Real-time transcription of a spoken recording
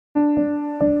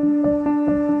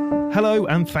Hello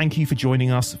and thank you for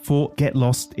joining us for Get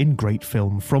Lost in Great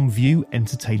Film from View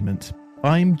Entertainment.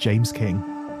 I'm James King.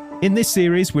 In this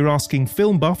series, we're asking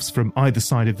film buffs from either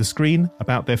side of the screen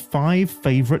about their 5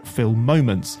 favourite film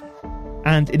moments.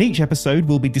 And in each episode,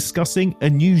 we'll be discussing a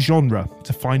new genre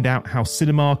to find out how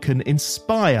cinema can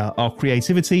inspire our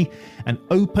creativity and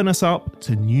open us up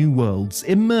to new worlds,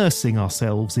 immersing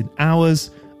ourselves in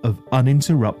hours of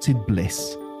uninterrupted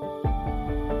bliss.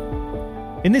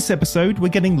 In this episode, we're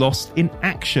getting lost in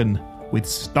action with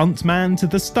stuntman to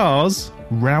the stars,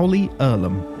 Rowley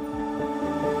Earlham.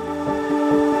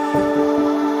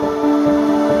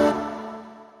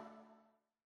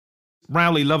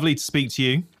 Rowley, lovely to speak to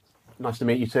you. Nice to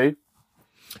meet you too.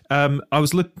 I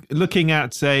was looking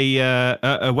at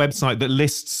a website that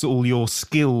lists all your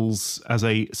skills as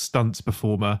a stunt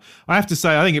performer. I have to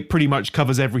say, I think it pretty much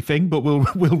covers everything, but we'll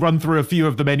run through a few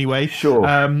of them anyway.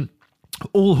 Sure.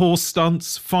 All horse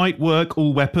stunts, fight work,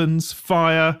 all weapons,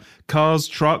 fire, cars,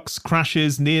 trucks,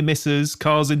 crashes, near misses,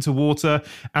 cars into water,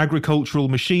 agricultural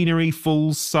machinery,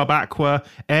 falls, sub-aqua,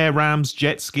 air rams,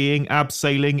 jet skiing,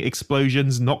 abseiling,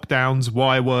 explosions, knockdowns,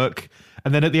 wire work.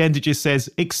 And then at the end it just says,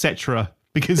 etc.,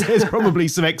 because there's probably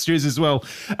some extras as well.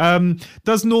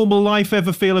 Does normal life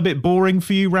ever feel a bit boring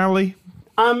for you, Rowley?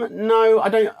 No, I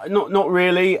don't. Not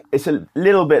really. It's a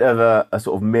little bit of a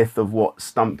sort of myth of what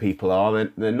stunt people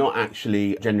are. They're not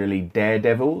actually generally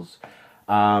daredevils.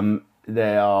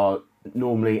 They are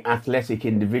normally athletic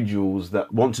individuals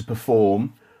that want to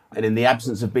perform. And in the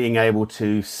absence of being able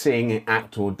to sing,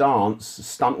 act or dance,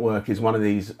 stunt work is one of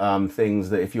these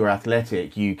things that if you're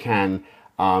athletic, you can,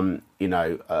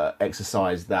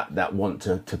 exercise that want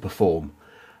to perform.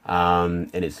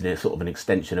 And it's sort of an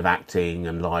extension of acting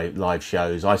and live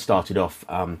shows. I started off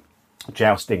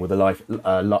jousting with a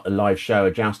live show,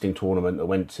 a jousting tournament that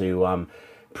went to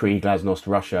pre-Glasnost,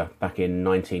 Russia back in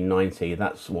 1990.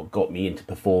 That's what got me into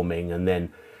performing. And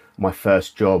then my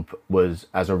first job was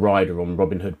as a rider on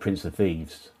Robin Hood, Prince of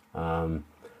Thieves,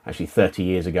 actually 30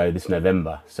 years ago this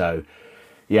November. So,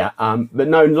 yeah, but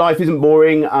no, life isn't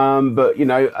boring, but,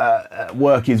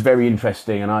 work is very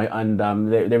interesting. And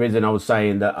there is, and I was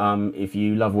saying that if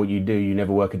you love what you do, you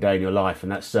never work a day in your life.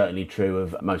 And that's certainly true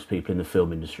of most people in the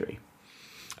film industry.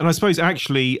 And I suppose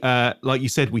actually, like you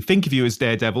said, we think of you as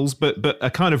daredevils, but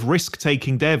a kind of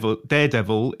risk-taking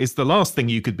daredevil is the last thing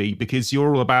you could be, because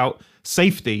you're all about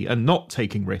safety and not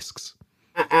taking risks.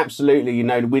 Absolutely,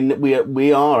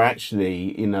 we are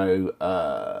actually,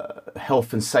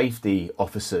 health and safety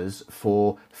officers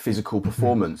for physical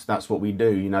performance. That's what we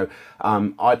do.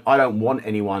 I don't want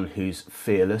anyone who's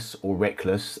fearless or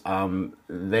reckless.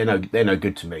 They're no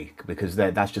good to me, because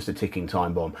that's just a ticking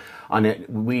time bomb. And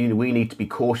we need to be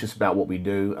cautious about what we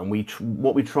do. And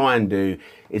what we try and do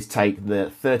is take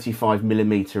the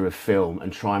 35mm of film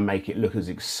and try and make it look as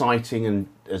exciting and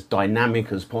as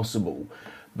dynamic as possible,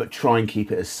 but try and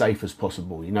keep it as safe as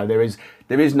possible. There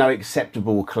is no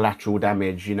acceptable collateral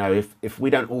damage. If we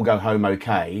don't all go home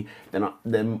okay,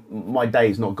 then my day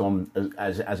is not gone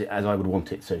as I would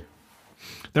want it to.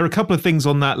 There are a couple of things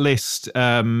on that list.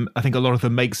 I think a lot of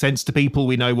them make sense to people.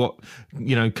 We know what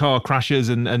car crashes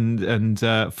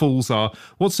and falls are.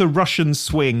 What's a Russian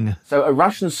swing? So a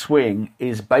Russian swing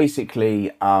is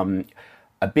basically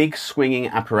a big swinging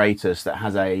apparatus that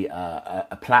has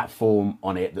a platform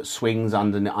on it that swings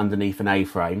underneath an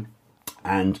A-frame,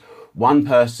 and one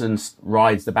person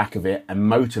rides the back of it and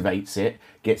motivates it,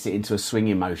 gets it into a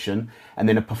swinging motion, and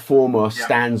then a performer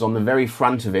stands on the very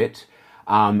front of it,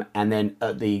 and then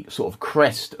at the sort of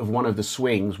crest of one of the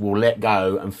swings will let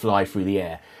go and fly through the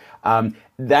air.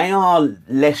 They are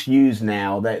less used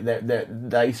now.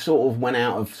 They sort of went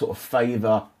out of sort of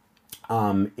favour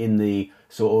in the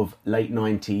sort of late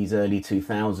 90s, early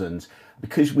 2000s,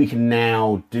 because we can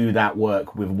now do that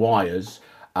work with wires.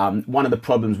 One of the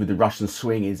problems with the Russian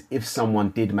swing is if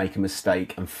someone did make a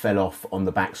mistake and fell off on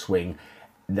the backswing,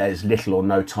 there's little or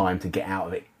no time to get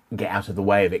out of the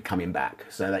way of it coming back.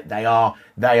 So they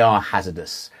are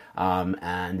hazardous.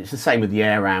 And it's the same with the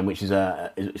air ram, which is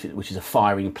a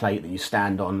firing plate that you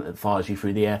stand on that fires you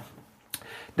through the air.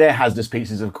 They're hazardous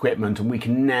pieces of equipment, and we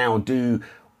can now do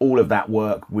all of that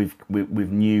work with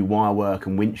new wire work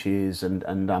and winches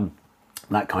and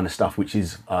that kind of stuff, which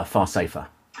is far safer.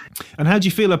 And how do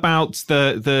you feel about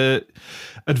the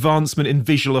advancement in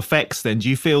visual effects then? Do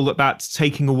you feel that that's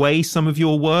taking away some of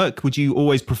your work? Would you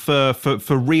always prefer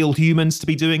for real humans to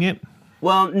be doing it?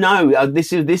 Well, no.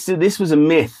 This was a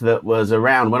myth that was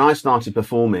around when I started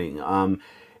performing.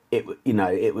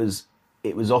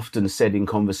 It was often said in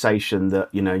conversation that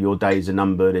your days are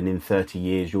numbered and in 30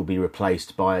 years you'll be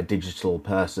replaced by a digital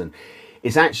person.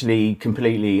 it's actually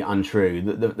completely untrue.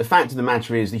 The fact of the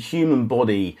matter is the human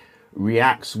body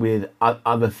reacts with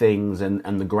other things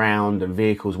and the ground and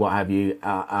vehicles, what have you,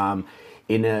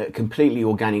 in a completely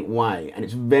organic way. And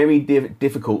it's very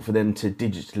difficult for them to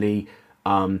digitally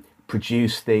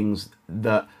produce things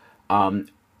that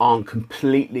aren't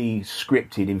completely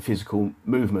scripted in physical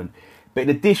movement. But in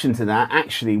addition to that,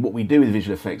 actually what we do with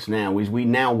visual effects now is we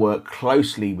now work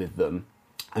closely with them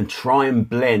and try and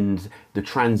blend the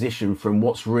transition from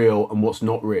what's real and what's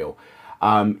not real.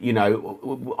 You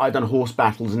know, I've done horse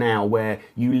battles now where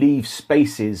you leave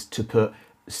spaces to put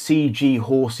CG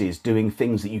horses doing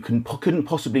things that you couldn't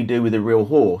possibly do with a real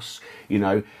horse. You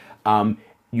know,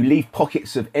 you leave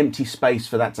pockets of empty space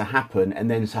for that to happen, and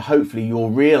then so hopefully your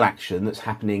real action that's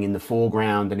happening in the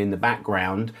foreground and in the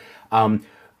background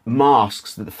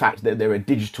masks the fact that there are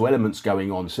digital elements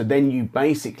going on. So then you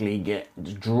basically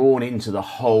get drawn into the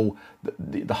whole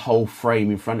frame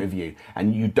in front of you,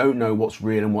 and you don't know what's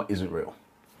real and what isn't real.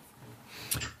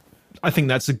 I think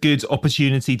that's a good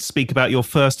opportunity to speak about your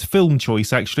first film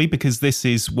choice, actually, because this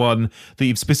is one that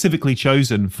you've specifically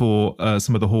chosen for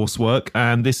some of the horse work.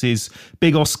 And this is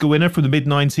big Oscar winner from the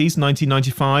mid-90s,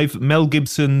 1995, Mel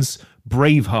Gibson's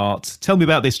Braveheart. Tell me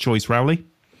about this choice, Rowley.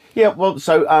 Yeah, well,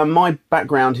 so my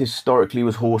background historically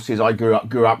was horses. I grew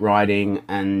up riding,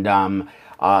 and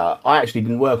I actually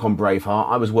didn't work on Braveheart.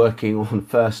 I was working on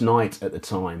First Night at the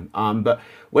time. But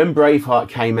when Braveheart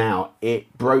came out,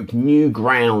 it broke new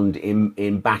ground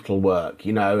in battle work.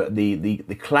 You know,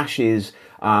 the clashes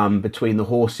between the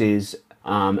horses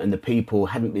and the people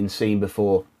hadn't been seen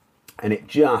before, and it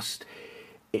just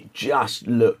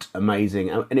looked amazing.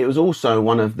 And it was also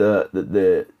one of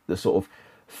the sort of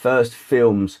first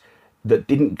films that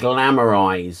didn't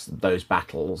glamorize those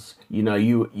battles. You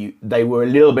know, they were a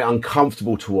little bit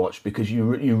uncomfortable to watch because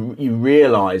you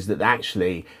realize that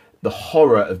actually the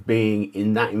horror of being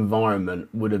in that environment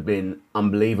would have been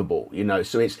unbelievable. You know,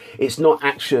 so it's not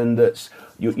action that's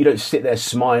you don't sit there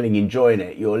smiling enjoying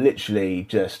it. You're literally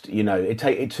just, you know, it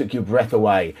took your breath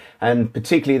away. And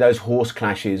particularly those horse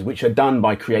clashes, which are done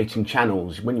by creating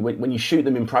channels. When you shoot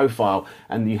them in profile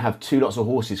and you have two lots of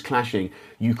horses clashing,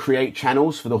 you create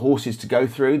channels for the horses to go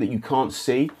through that you can't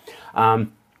see.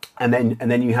 And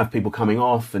then you have people coming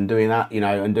off and doing that, you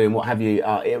know, and doing what have you.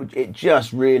 It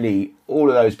just really, all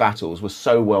of those battles were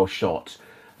so well shot,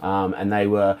 and they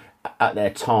were at their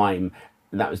time.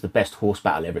 That was the best horse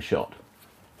battle ever shot.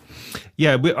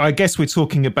 Yeah, I guess we're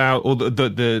talking about, or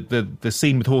the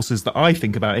scene with horses that I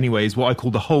think about anyway, is what I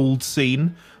call the hold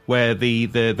scene, where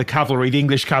the cavalry, the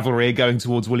English cavalry, are going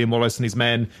towards William Wallace and his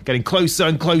men, getting closer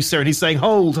and closer, and he's saying,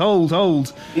 hold, hold,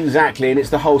 hold. Exactly, and it's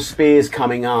the whole spears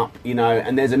coming up, you know,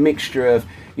 and there's a mixture of,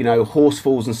 you know, horse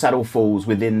falls and saddle falls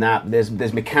within that. There's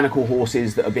mechanical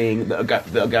horses that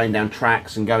are going down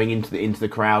tracks and going into the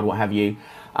crowd, what have you.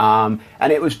 And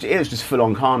it was just full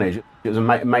on carnage. It was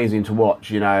amazing to watch,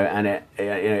 you know, and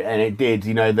it did,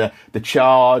 you know, the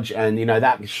charge, and you know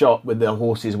that shot with the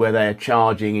horses where they're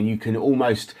charging, and you can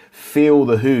almost feel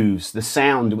the hooves. The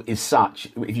sound is such.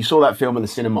 If you saw that film in the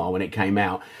cinema when it came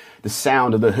out, the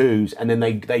sound of the hooves, and then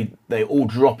they all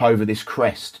drop over this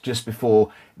crest just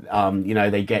before, you know,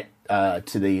 they get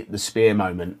to the spear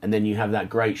moment, and then you have that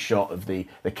great shot of the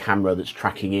camera that's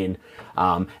tracking in,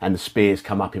 and the spears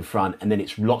come up in front, and then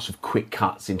it's lots of quick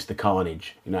cuts into the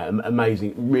carnage. You know,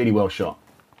 amazing, really well shot.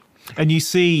 And you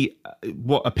see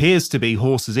what appears to be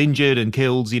horses injured and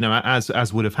killed, you know,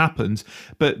 as would have happened.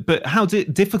 But how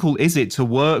difficult is it to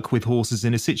work with horses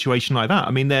in a situation like that?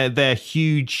 I mean, they're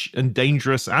huge and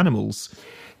dangerous animals.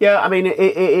 Yeah, I mean, it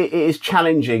is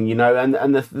challenging, you know,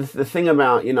 and the thing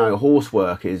about, you know, horse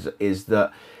work is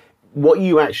that what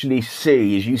you actually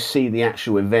see is you see the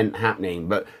actual event happening.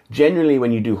 But generally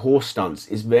when you do horse stunts,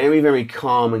 it's very, very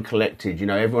calm and collected. You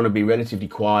know, everyone will be relatively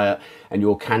quiet, and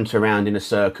you'll canter around in a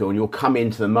circle, and you'll come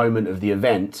into the moment of the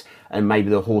event, and maybe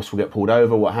the horse will get pulled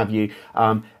over, what have you.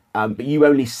 But you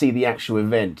only see the actual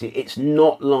event. It's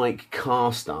not like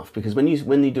car stuff, because when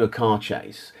you do a car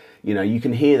chase, you know, you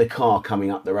can hear the car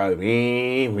coming up the road,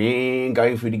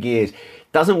 going through the gears.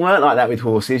 Doesn't work like that with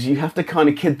horses. You have to kind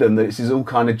of kid them that this is all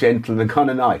kind of gentle and kind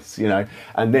of nice, you know,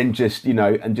 and then just, you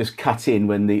know, and just cut in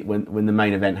when the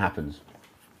main event happens.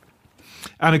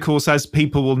 And of course, as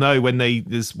people will know when they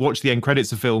watch the end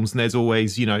credits of films, and there's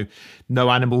always, you know,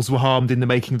 no animals were harmed in the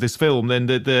making of this film, then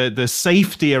the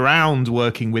safety around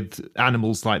working with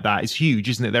animals like that is huge,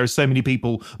 isn't it? There are so many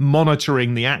people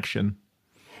monitoring the action.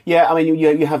 Yeah, I mean,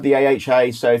 you have the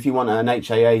AHA, so if you want an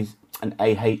AHA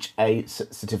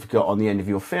certificate on the end of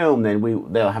your film, then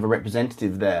they'll have a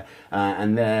representative there,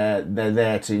 and they're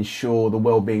there to ensure the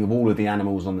well-being of all of the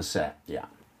animals on the set. Yeah.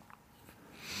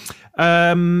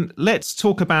 Let's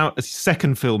talk about a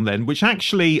second film then, which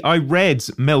actually I read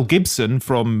Mel Gibson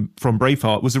from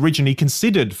Braveheart was originally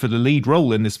considered for the lead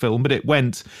role in this film, but it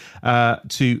went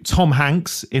to Tom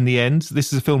Hanks in the end.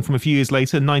 This is a film from a few years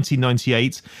later,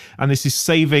 1998, and this is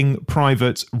Saving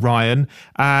Private Ryan.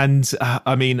 And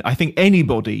I think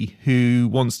anybody who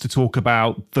wants to talk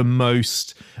about the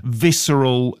most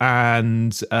visceral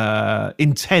and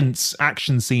intense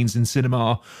action scenes in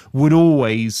cinema would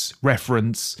always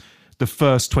reference the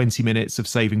first 20 minutes of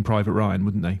Saving Private Ryan,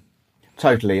 wouldn't they?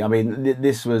 Totally. I mean,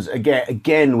 this was,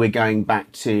 again, we're going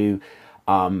back to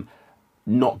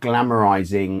not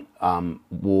glamorizing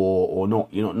war, or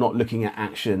not looking at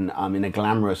action in a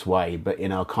glamorous way, but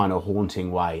in a kind of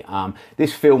haunting way.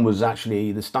 This film was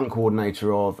actually the stunt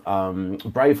coordinator of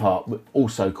Braveheart,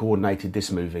 also coordinated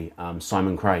this movie,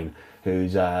 Simon Crane,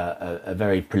 who's a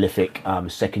very prolific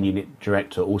second unit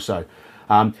director also.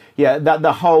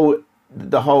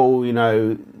 The whole,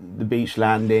 the beach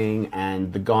landing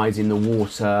and the guys in the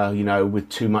water, with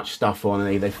too much stuff on,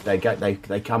 and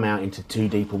they come out into too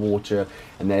deep a water,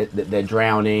 and they're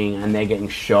drowning and they're getting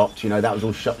shot. That was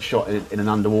all shot in an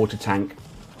underwater tank.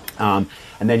 And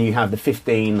then you have the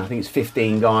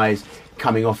 15 guys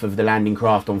coming off of the landing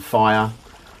craft on fire.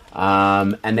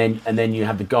 And then you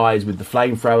have the guys with the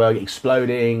flamethrower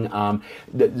exploding.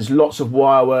 There's lots of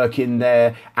wire work in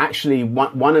there. Actually,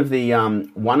 one of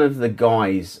the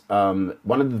guys,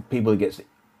 one of the people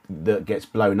that gets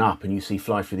blown up and you see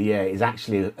fly through the air is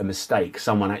actually a mistake.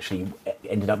 Someone actually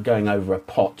ended up going over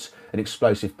an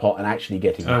explosive pot, and actually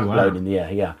getting blown in the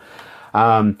air. Yeah,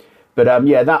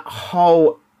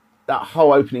 that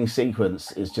whole opening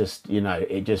sequence is just, you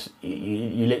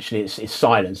literally, it's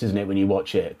silence, isn't it, when you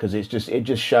watch it? Because it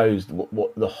just shows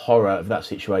what the horror of that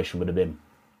situation would have been.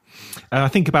 I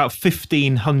think about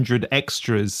 1,500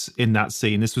 extras in that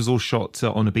scene. This was all shot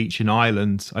on a beach in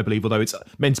Ireland, I believe, although it's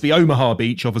meant to be Omaha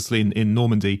Beach, obviously, in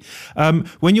Normandy.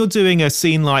 When you're doing a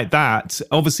scene like that,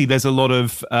 obviously there's a lot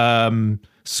of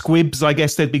squibs, I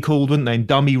guess they'd be called, wouldn't they?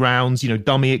 Dummy rounds,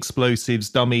 dummy explosives,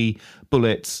 dummy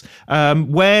bullets.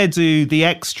 Where do the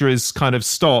extras kind of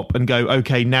stop and go,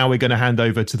 okay, now we're going to hand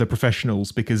over to the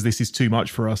professionals because this is too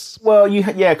much for us? Well,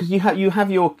 because you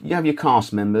have your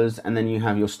cast members, and then you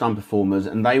have your stunt performers,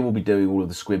 and they will be doing all of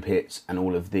the squib hits and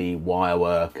all of the wire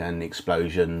work and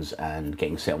explosions and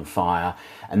getting set on fire,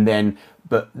 and then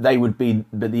but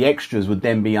the extras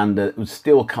would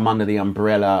still come under the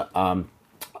umbrella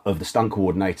of the stunt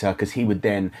coordinator, because he would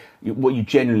then, what you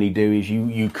generally do is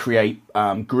you create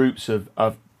groups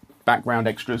of background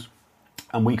extras,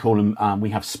 and we call them,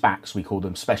 we have SPACs, we call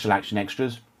them special action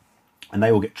extras, and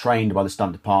they will get trained by the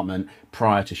stunt department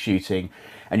prior to shooting,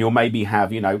 and you'll maybe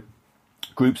have,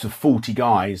 groups of 40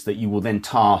 guys that you will then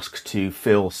task to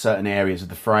fill certain areas of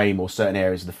the frame or certain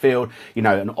areas of the field,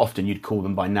 and often you'd call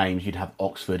them by names. You'd have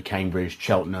Oxford, Cambridge,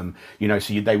 Cheltenham,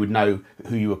 so they would know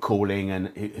who you were calling and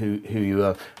who you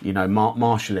were,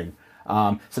 marshalling.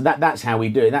 So that's how we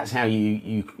do it. That's how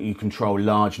you control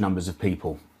large numbers of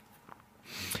people.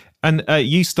 And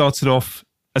you started off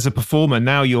as a performer,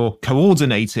 now you're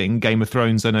coordinating Game of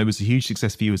Thrones. I know was a huge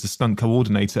success for you as a stunt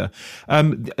coordinator.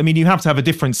 You have to have a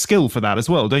different skill for that as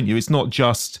well, don't you? It's not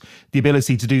just the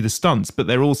ability to do the stunts, but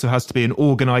there also has to be an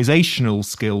organizational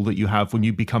skill that you have when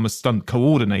you become a stunt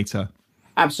coordinator.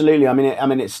 Absolutely.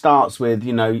 It starts with,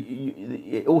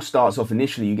 it all starts off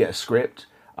initially, you get a script.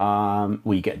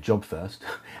 You get a job first,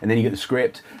 and then you get the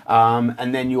script,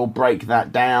 and then you'll break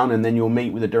that down, and then you'll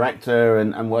meet with the director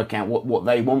and work out what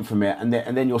they want from it, and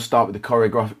then you'll start with the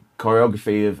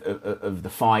choreography of the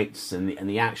fights and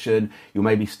the action. You'll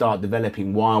maybe start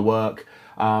developing wire work.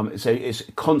 So it's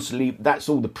constantly, that's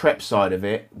all the prep side of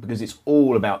it, because it's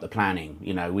all about the planning.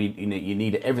 You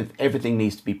need everything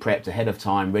needs to be prepped ahead of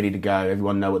time, ready to go.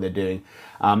 Everyone know what they're doing,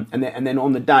 and then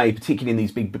on the day, particularly in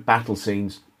these big battle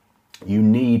scenes, you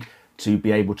need to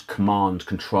be able to command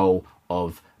control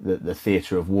of the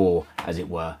theatre of war, as it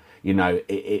were.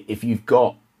 If you've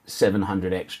got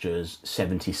 700 extras,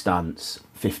 70 stunts,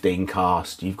 15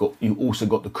 cast, you also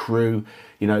got the crew.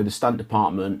 The stunt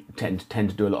department tend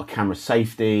to do a lot of camera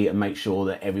safety and make sure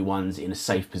that everyone's in a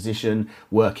safe position,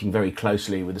 working very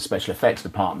closely with the special effects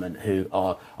department, who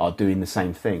are doing the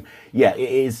same thing. Yeah,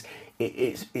 it's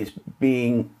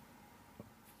being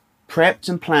prepped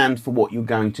and planned for what you're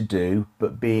going to do,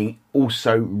 but being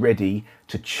also ready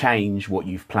to change what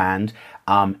you've planned,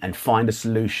 and find a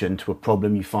solution to a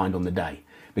problem you find on the day.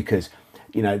 Because,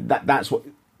 that's what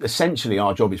essentially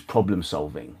our job is, problem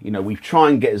solving. We try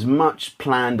and get as much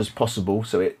planned as possible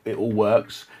so it all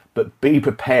works, but be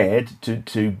prepared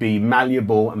to be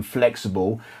malleable and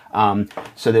flexible,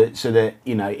 so that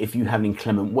if you have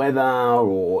inclement weather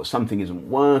or something isn't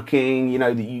working,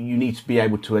 that you need to be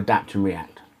able to adapt and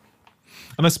react.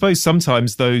 And I suppose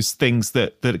sometimes those things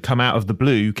that come out of the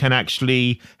blue can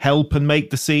actually help and make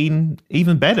the scene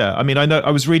even better. I mean, I know I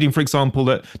was reading, for example,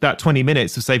 that 20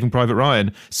 minutes of Saving Private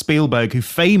Ryan, Spielberg, who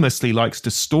famously likes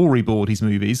to storyboard his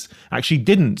movies, actually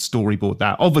didn't storyboard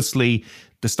that. Obviously,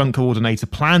 the stunt coordinator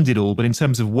planned it all, but in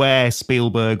terms of where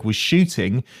Spielberg was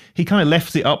shooting, he kind of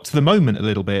left it up to the moment a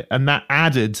little bit, and that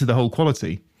added to the whole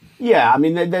quality. Yeah, I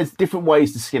mean, there's different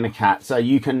ways to skin a cat. So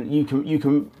you can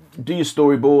do your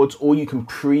storyboards, or you can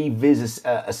pre-vis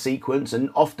a sequence,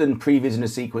 and often pre-vising a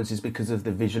sequence is because of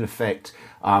the visual effect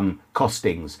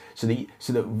costings, so that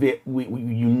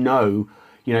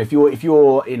if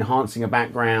you're enhancing a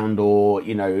background or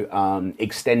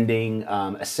extending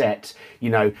a set,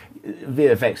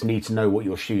 VFX need to know what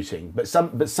you're shooting. But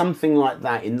something like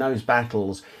that in those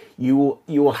battles, you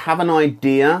will have an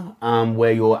idea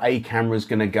where your A camera is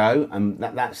going to go, and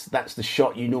that's the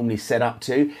shot you normally set up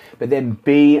to. But then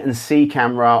B and C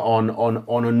camera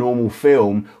on a normal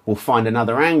film will find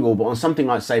another angle. But on something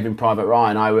like Saving Private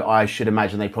Ryan, I should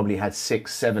imagine they probably had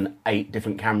 6, 7, 8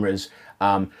 different cameras,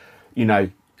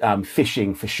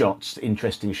 fishing for shots,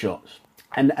 interesting shots.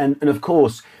 And of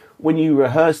course, when you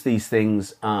rehearse these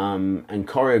things and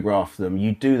choreograph them,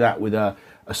 you do that with a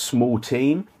small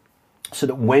team, so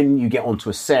that when you get onto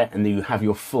a set and you have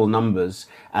your full numbers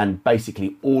and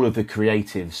basically all of the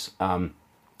creatives,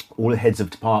 all the heads of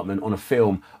department on a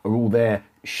film are all there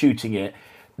shooting it,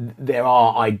 there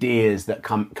are ideas that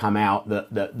come out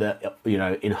that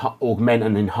augment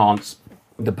and enhance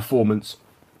the performance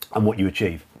and what you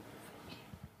achieve.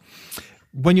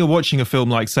 When you're watching a film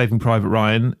like Saving Private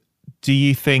Ryan, do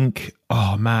you think,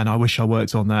 oh man, I wish I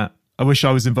worked on that. I wish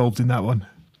I was involved in that one?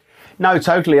 No,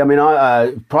 totally. I mean,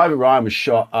 Private Ryan was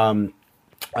shot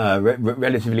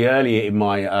relatively early in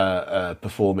my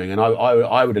performing, and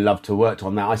I would have loved to have worked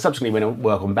on that. I subsequently went to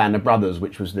work on Band of Brothers,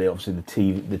 which was obviously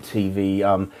the TV.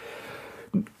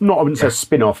 Not, I wouldn't say a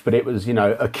spin-off, but it was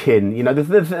akin. And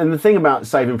the thing about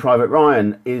Saving Private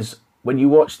Ryan is when you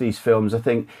watch these films, I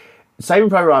think Saving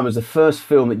Private Ryan was the first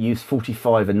film that used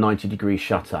 45 and 90 degree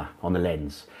shutter on the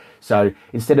lens. So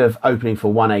instead of opening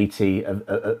for 180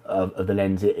 of the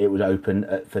lens, it would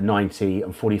open for 90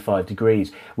 and 45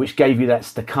 degrees, which gave you that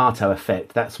staccato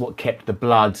effect. That's what kept the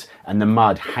blood and the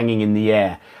mud hanging in the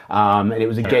air. And it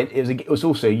was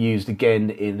also used again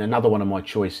in another one of my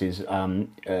choices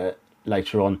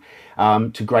later on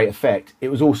to great effect. It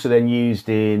was also then used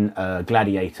in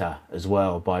Gladiator as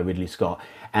well by Ridley Scott,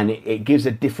 and it gives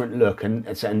a different look.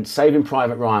 And Saving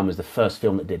Private Ryan was the first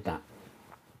film that did that.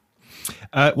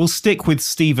 We'll stick with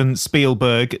Steven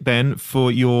Spielberg then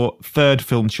for your third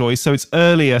film choice. So it's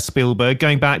earlier Spielberg,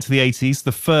 going back to the 80s,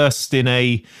 the first in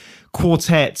a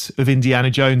quartet of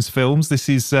Indiana Jones films. This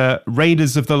is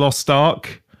Raiders of the Lost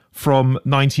Ark from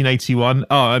 1981.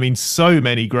 Oh, I mean, so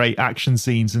many great action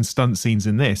scenes and stunt scenes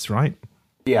in this, right?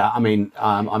 Yeah, I mean,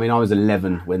 I was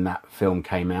 11 when that film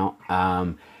came out.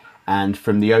 And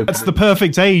from the opening, that's the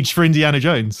perfect age for Indiana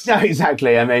Jones. No,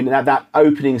 exactly. I mean, that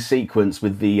opening sequence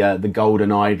with the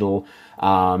golden idol,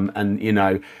 and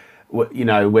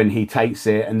when he takes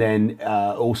it, and then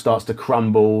all starts to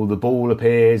crumble. The ball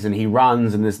appears, and he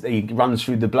runs, and he runs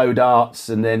through the blow darts,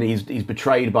 and then he's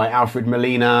betrayed by Alfred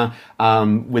Molina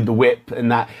with the whip,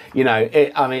 and that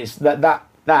it's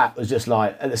that was just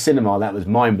like at the cinema. That was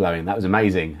mind blowing. That was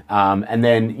amazing. And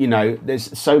then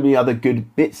there's so many other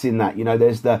good bits in that.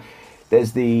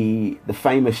 There's the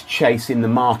famous chase in the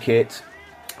market,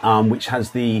 which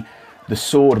has the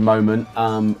sword moment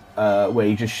where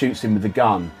he just shoots him with the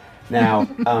gun. Now,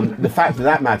 the fact of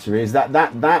that matter is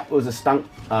that was a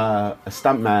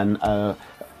stuntman,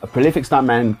 a prolific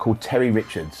stuntman called Terry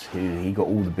Richards, who he got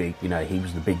all the big, he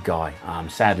was the big guy.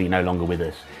 Sadly, no longer with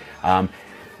us.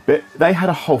 But they had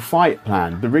a whole fight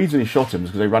planned. The reason he shot him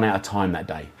was because they ran out of time that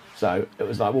day. So it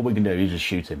was like, what we can do is just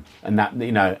shoot him, and that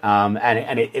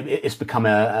it's become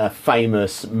a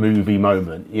famous movie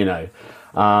moment. Indiana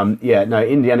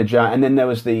Jones, and then there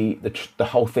was the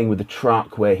whole thing with the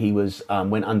truck where he was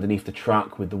went underneath the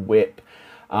truck with the whip,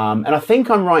 and I think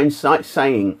I'm right in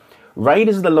saying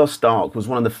Raiders of the Lost Ark was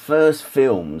one of the first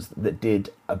films that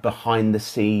did a behind the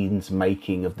scenes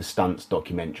making of the stunts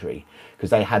documentary, because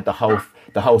they had the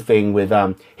whole thing with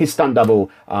his stunt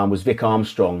double was Vic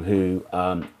Armstrong, who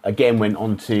again went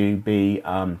on to be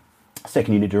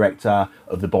second unit director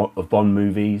of Bond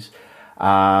movies,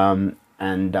 and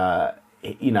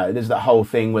there's that whole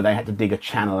thing where they had to dig a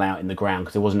channel out in the ground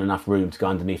because there wasn't enough room to go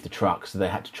underneath the truck, so they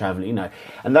had to travel.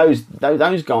 And those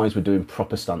guys were doing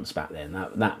proper stunts back then.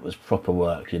 That was proper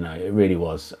work. It really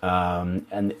was.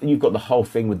 And you've got the whole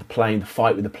thing with the plane, the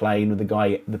fight with the plane, with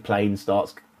the plane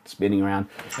starts spinning around.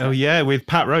 Oh yeah, with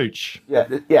Pat Roach.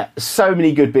 Yeah. So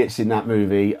many good bits in that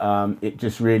movie. It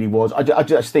just really was. I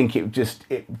just think it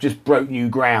just broke new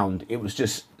ground. It was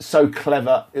just so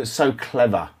clever. It was so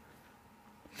clever.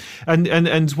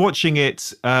 And watching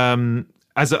it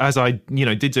as I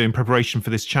did do in preparation for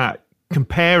this chat,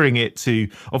 comparing it to,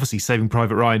 obviously Saving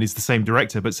Private Ryan is the same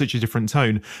director but such a different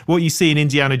tone. What you see in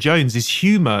Indiana Jones is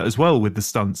humor as well with the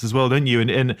stunts as well, don't you?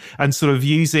 And sort of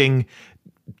using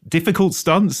difficult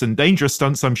stunts and dangerous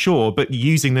stunts, I'm sure, but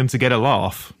using them to get a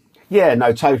laugh. Yeah,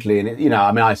 no, totally. And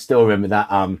I still remember that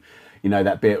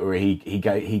that bit where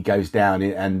he goes down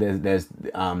and there's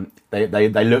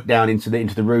they look down into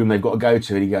the room they've got to go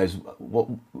to, and he goes,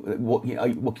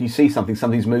 what can you see?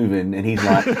 Something's moving, and he's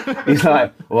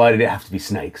like why did it have to be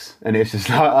snakes? And it's just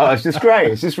like, it's just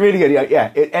great. It's just really good.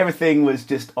 Everything was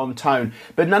just on tone,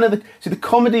 but none of the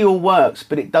comedy all works,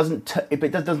 but it doesn't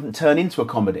turn into a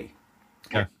comedy.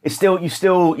 Yeah. It's still,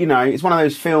 it's one of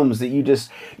those films that you just,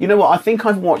 I think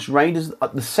I've watched Raiders,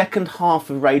 the second half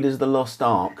of Raiders of the Lost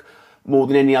Ark more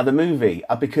than any other movie,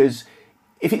 because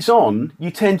if it's on,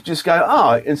 you tend to just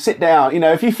go, and sit down.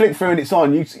 If you flick through and it's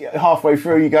on, you halfway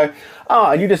through, you go,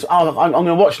 and you just, I'm going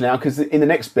to watch now because in the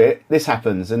next bit, this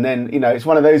happens. And then, it's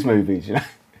one of those movies,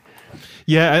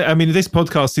 Yeah, I mean, this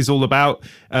podcast is all about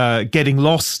getting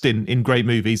lost in great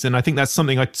movies. And I think that's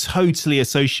something I totally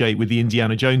associate with the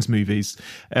Indiana Jones movies,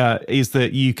 is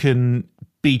that you can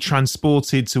be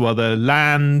transported to other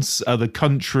lands, other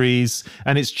countries,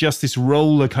 and it's just this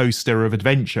roller coaster of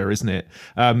adventure, isn't it?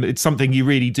 It's something you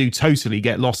really do totally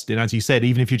get lost in, as you said.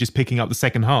 Even if you're just picking up the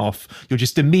second half, you're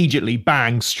just immediately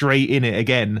bang straight in it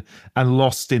again and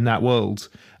lost in that world,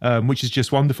 which is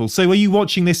just wonderful. So are you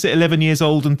watching this at 11 years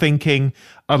old and thinking,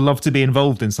 I'd love to be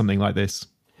involved in something like this?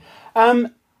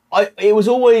 It was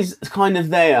always kind of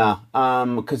there,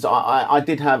 because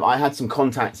I had some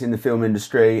contacts in the film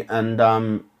industry, and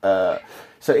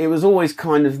so it was always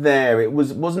kind of there. It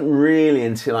wasn't really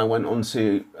until I went on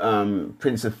to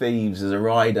Prince of Thieves as a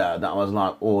rider that I was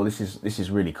like, oh, this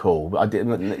is really cool. But I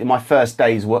did my first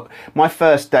days,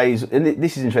 and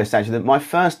this is interesting actually. That my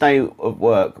first day of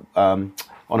work on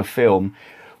a film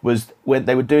was when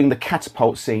they were doing the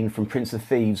catapult scene from Prince of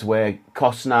Thieves, where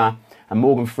Costner and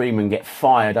Morgan Freeman get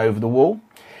fired over the wall.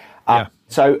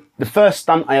 So the first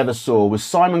stunt I ever saw was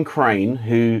Simon Crane,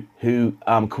 who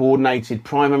coordinated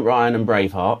Private Ryan and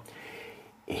Braveheart.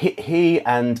 He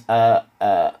and a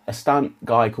stunt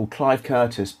guy called Clive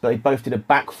Curtis, they both did a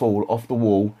backfall off the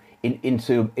wall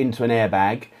into an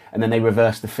airbag, and then they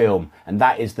reversed the film, and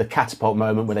that is the catapult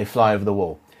moment where they fly over the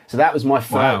wall. So that was my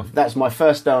first. That's my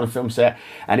first day on a film set,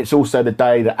 and it's also the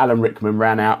day that Alan Rickman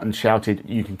ran out and shouted,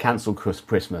 "You can cancel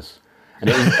Christmas." And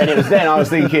it was then I was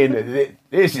thinking,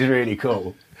 this is really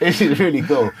cool. This is really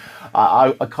cool.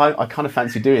 I kind of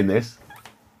fancy doing this.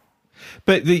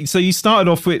 But so you started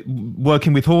off with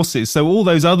working with horses. So all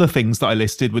those other things that I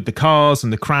listed with the cars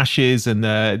and the crashes and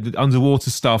the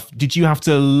underwater stuff, did you have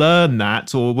to learn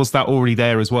that, or was that already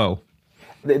there as well?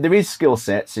 There is skill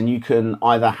sets, and you can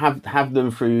either have them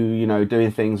through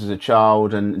doing things as a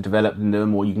child and developing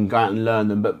them, or you can go out and learn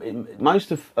them. But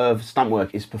most of stunt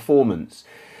work is performance.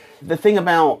 The thing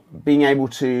about being able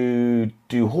to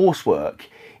do horse work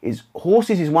is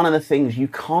horses is one of the things you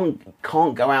can't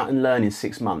go out and learn in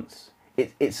 6 months.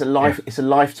 It's a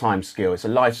lifetime skill. It's a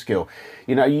life skill.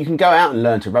 You can go out and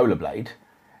learn to rollerblade,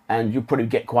 and you'll probably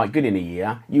get quite good in a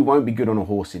year. You won't be good on a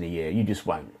horse in a year. You just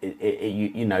won't.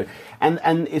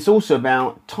 And it's also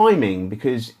about timing,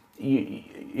 because you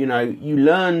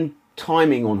learn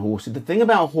timing on horses. The thing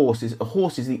about a horse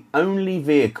is the only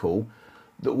vehicle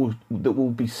that will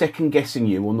be second guessing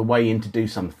you on the way in to do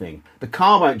something. The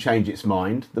car won't change its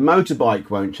mind, the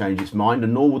motorbike won't change its mind,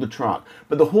 and nor will the truck.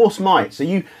 But the horse might. So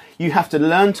you have to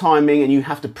learn timing, and you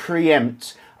have to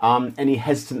preempt any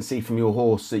hesitancy from your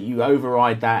horse, so that you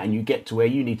override that and you get to where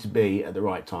you need to be at the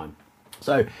right time.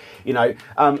 So,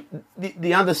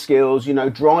 the other skills,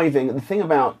 driving. The thing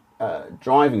about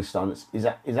driving stunts is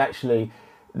actually,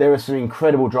 there are some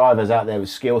incredible drivers out there with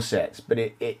skill sets, but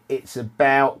it's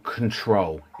about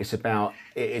control. It's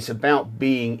about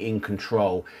being in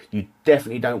control. You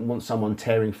definitely don't want someone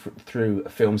tearing through a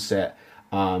film set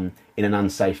in an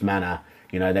unsafe manner.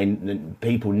 You know,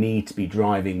 people need to be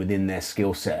driving within their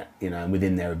skill set, you know, and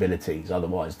within their abilities.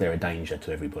 Otherwise, they're a danger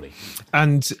to everybody.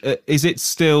 And is it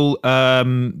still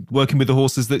working with the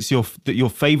horses that's your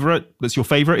favourite? That's your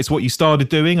favourite? It's what you started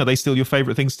doing. Are they still your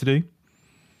favourite things to do?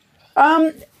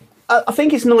 I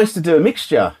think it's nice to do a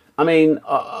mixture. I mean,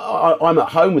 I'm at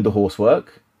home with the horse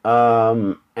work,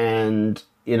 and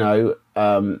you know.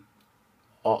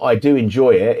 I do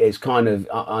enjoy it. It's kind of,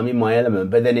 I'm in my element,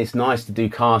 but then it's nice to do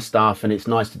car stuff, and it's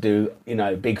nice to do, you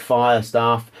know, big fire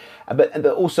stuff. But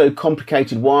also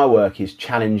complicated wire work is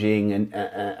challenging,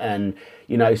 and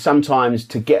you know, sometimes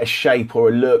to get a shape or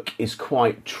a look is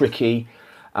quite tricky.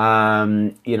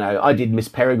 You know, I did Miss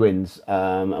Peregrine's,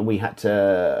 and we had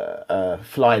to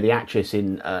fly the actress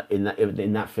in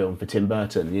that film for Tim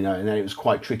Burton. You know, and then it was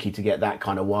quite tricky to get that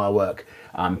kind of wire work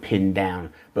pinned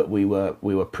down, but we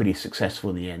were pretty successful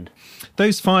in the end.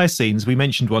 Those fire scenes, we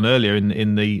mentioned one earlier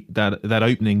in that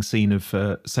opening scene of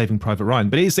Saving Private Ryan,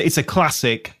 but it's a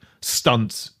classic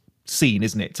stunt scene,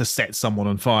 isn't it, to set someone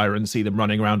on fire and see them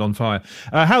running around on fire.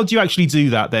 How do you actually do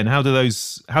that then? How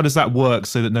does that work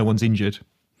so that no one's injured?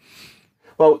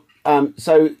 Well,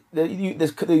 so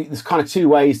there's kind of two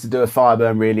ways to do a fire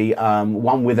burn, really.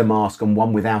 One with a mask and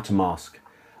one without a mask.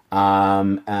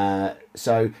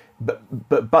 So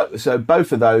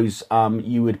both of those,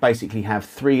 you would basically have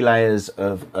 3 layers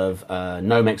of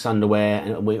Nomex underwear,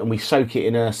 and we soak it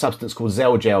in a substance called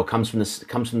Zell gel. Comes from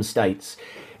the States.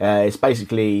 It's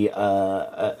basically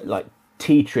like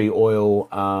tea tree oil.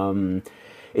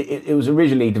 It was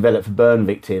originally developed for burn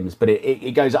victims, but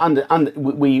it goes under.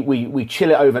 We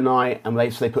chill it overnight, and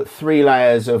they put 3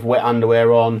 layers of wet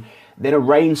underwear on, then a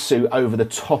rain suit over the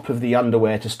top of the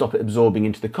underwear to stop it absorbing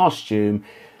into the costume.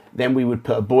 Then we would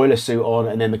put a boiler suit on,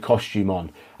 and then the costume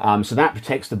on. So that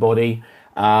protects the body,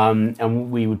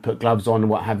 and we would put gloves on and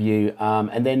what have you.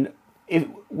 And then if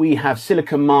we have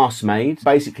silicone masks made,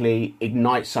 basically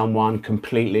ignite someone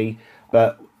completely,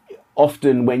 but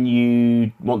often when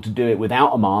you want to do it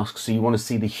without a mask, so you want to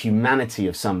see the humanity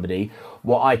of somebody,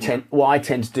 what I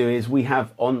tend to do is we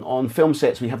have on film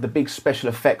sets, we have the big special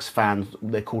effects fans,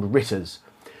 they're called Ritters,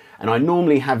 and I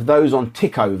normally have those on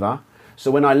tick over. So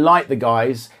when I light the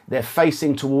guys, they're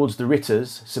facing towards the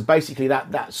Ritters. So basically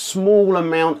that small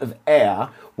amount of air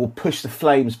will push the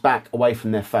flames back away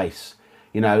from their face,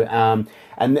 you know,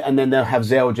 and then they'll have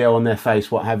Zell gel on their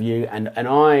face, what have you. And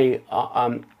I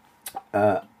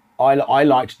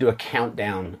like to do a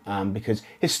countdown because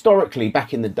historically,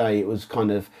 back in the day, it was kind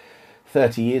of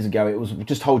 30 years ago, it was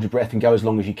just hold your breath and go as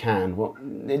long as you can. Well,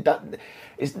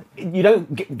 you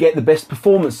don't get the best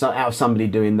performance out of somebody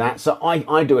doing that. So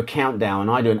I do a countdown.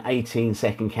 I do an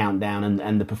 18-second countdown,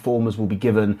 and the performers will be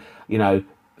given, you know,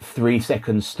 3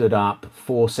 seconds stood up,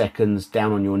 4 seconds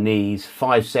down on your knees,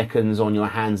 5 seconds on your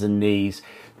hands and knees,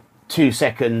 2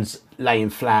 seconds laying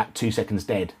flat, 2 seconds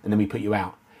dead, and then we put you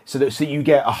out. So you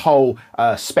get a whole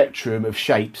spectrum of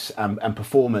shapes and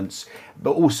performance,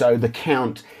 but also the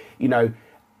count, you know,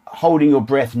 holding your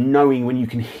breath, knowing when you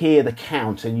can hear the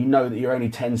count and you know that you're only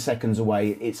 10 seconds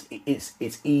away,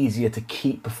 it's easier to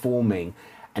keep performing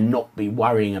and not be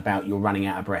worrying about you're running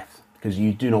out of breath, because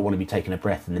you do not want to be taking a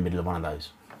breath in the middle of one of those.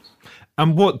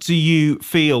 And what do you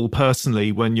feel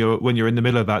personally when you're in the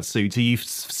middle of that suit? Are you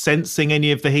sensing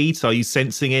any of the heat? Are you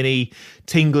sensing any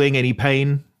tingling, any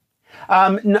pain?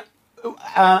 No,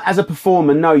 as a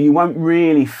performer, no, you won't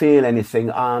really feel anything.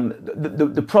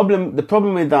 The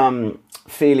problem with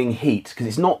feeling heat, because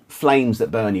it's not flames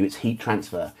that burn you, it's heat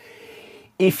transfer.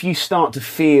 If you start to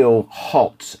feel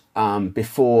hot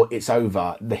before it's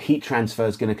over, the heat transfer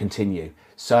is going to continue.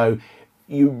 So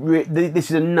this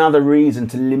is another reason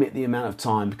to limit the amount of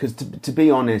time, because to be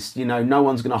honest, you know, no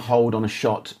one's going to hold on a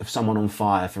shot of someone on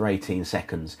fire for 18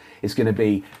 seconds. It's going to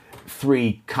be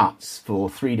 3 cuts for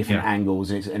 3 different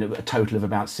angles, and a total of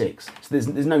about 6. So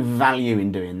there's no value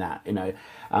in doing that, you know.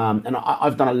 And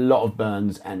I've done a lot of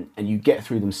burns, and you get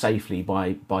through them safely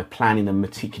by planning them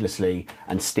meticulously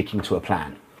and sticking to a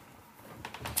plan.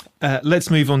 Let's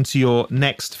move on to your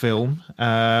next film,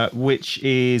 which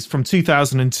is from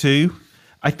 2002.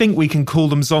 I think we can call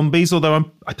them zombies,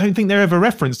 although I don't think they're ever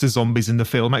referenced as zombies in the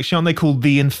film. Actually, aren't they called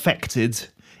The Infected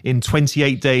in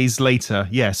 28 Days Later?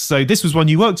 Yes. So this was one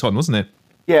you worked on, wasn't it?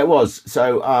 Yeah, it was.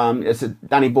 So it's a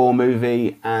Danny Boyle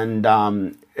movie, and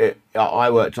I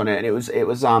worked on it, and it was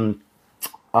Cillian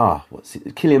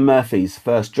Murphy's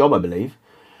first job, I believe.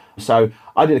 So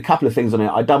I did a couple of things on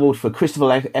it. I doubled for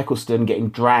Christopher Eccleston getting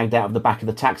dragged out of the back of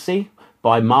the taxi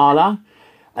by Marla.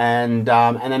 And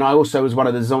then I also was one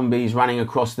of the zombies running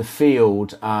across the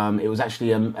field. It was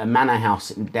actually a manor house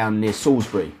down near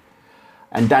Salisbury.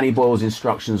 And Danny Boyle's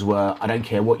instructions were, I don't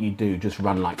care what you do, just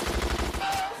run like...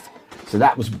 So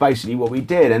that was basically what we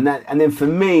did. And then for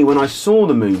me, when I saw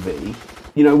the movie,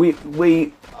 you know,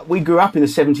 we grew up in the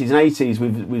 70s and 80s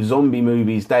with zombie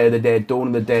movies, Day of the Dead, Dawn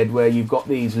of the Dead, where you've got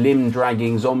these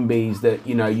limb-dragging zombies that,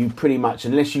 you know, you pretty much,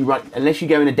 unless you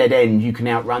go in a dead end, you can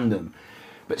outrun them.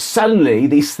 But suddenly,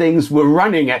 these things were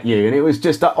running at you, and it was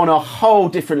just on a whole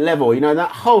different level. You know,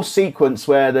 that whole sequence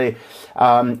where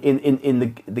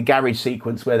in the garage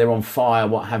sequence where they're on fire,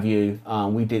 what have you,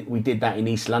 we did that in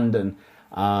East London,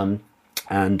 and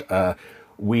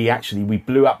we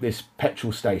blew up this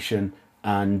petrol station.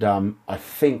 And I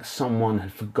think someone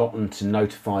had forgotten to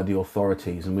notify the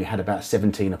authorities, and we had about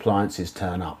 17 appliances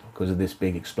turn up because of this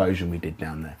big explosion we did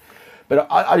down there. But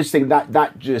I just think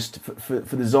that just, for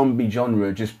the zombie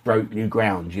genre, just broke new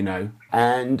ground, you know.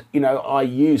 And, you know, I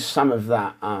used some of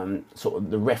that, sort of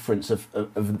the reference of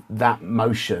that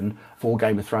motion for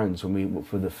Game of Thrones when we,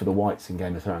 for the Whites in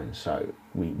Game of Thrones. So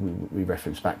we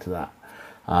referenced back to that.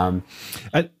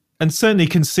 And certainly,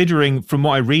 considering from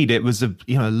what I read, it was a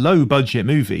low budget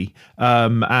movie,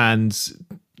 and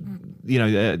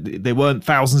there weren't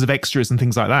thousands of extras and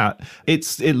things like that.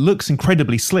 It looks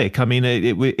incredibly slick. I mean,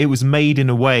 it was made in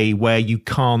a way where you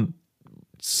can't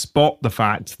spot the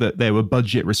fact that there were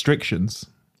budget restrictions.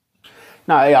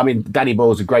 No, I mean, Danny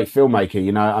Boyle's a great filmmaker.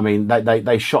 You know, I mean,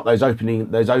 they shot those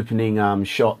opening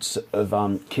shots of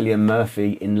Cillian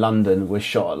Murphy in London were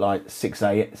shot at like 6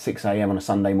 a.m. on a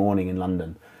Sunday morning in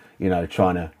London. You know,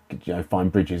 trying to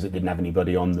find bridges that didn't have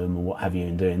anybody on them or what have you,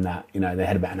 and doing that. You know, they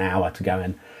had about an hour to go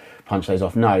and punch those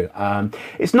off. No,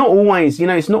 it's not always. You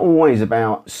know, it's not always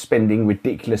about spending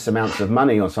ridiculous amounts of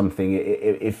money on something.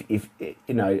 If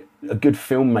you know, a good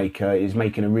filmmaker is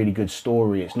making a really good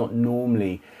story, it's not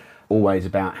normally always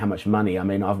about how much money. I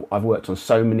mean, I've worked on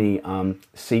so many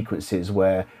sequences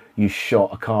where you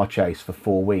shot a car chase for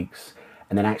 4 weeks.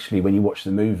 And then actually, when you watch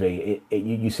the movie,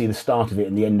 you see the start of it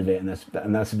and the end of it,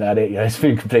 and that's about it. You know, it's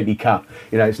been completely cut.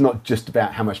 You know, it's not just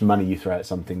about how much money you throw at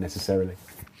something necessarily.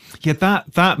 Yeah,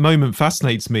 that moment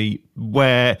fascinates me,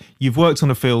 where you've worked on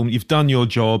a film, you've done your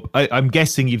job. I'm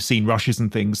guessing you've seen rushes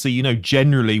and things, so you know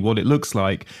generally what it looks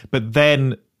like. But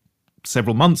then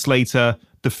several months later,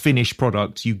 the finished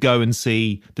product, you go and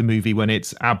see the movie when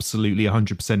it's absolutely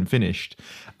 100% finished.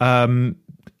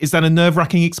 Is that a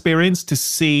nerve-wracking experience to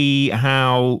see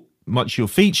how much you're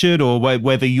featured, or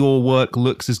whether your work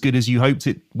looks as good as you hoped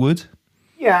it would?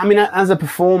 Yeah, I mean, as a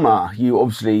performer, you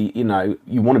obviously, you know,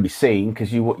 you want to be seen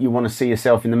because you want to see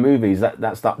yourself in the movies.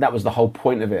 That was the whole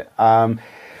point of it.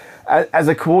 As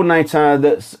a coordinator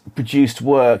that's produced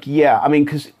work, yeah, I mean,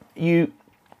 because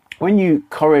when you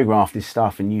choreograph this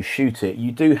stuff and you shoot it,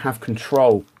 you do have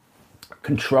control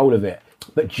of it.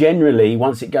 But generally,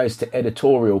 once it goes to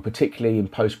editorial, particularly in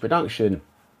post-production,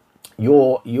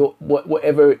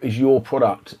 whatever is your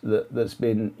product that's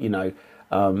been, you know,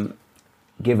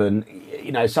 given,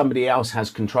 you know, somebody else has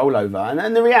control over.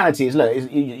 And the reality is, look,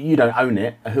 you don't own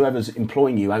it. Whoever's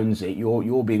employing you owns it.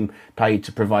 You're being paid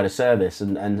to provide a service,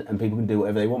 and people can do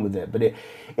whatever they want with it. But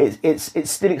it's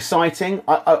still exciting.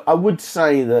 I would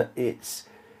say that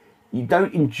you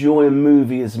don't enjoy a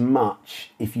movie as much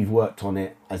if you've worked on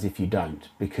it as if you don't,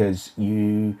 because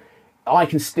I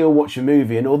can still watch a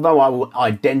movie, and although I will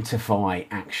identify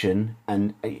action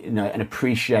and, you know, and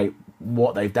appreciate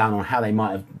what they've done or how they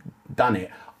might have done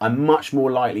it, I'm much more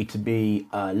likely to be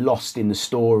lost in the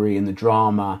story and the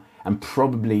drama, and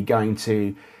probably going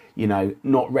to, you know,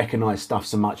 not recognise stuff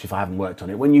so much if I haven't worked on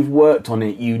it. When you've worked on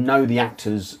it, you know the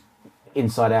actors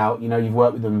inside out, you know, you've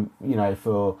worked with them, you know,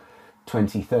 for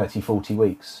 20, 30, 40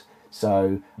 weeks.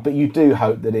 So, but you do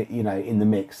hope that it, you know, in the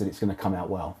mix, that it's going to come out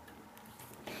well.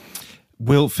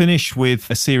 We'll finish with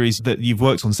a series that you've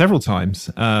worked on several times,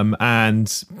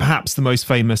 and perhaps the most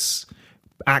famous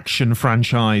action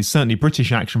franchise, certainly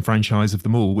British action franchise of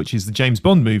them all, which is the James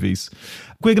Bond movies.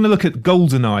 We're going to look at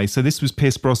GoldenEye. So this was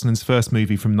Pierce Brosnan's first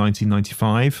movie from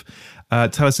 1995.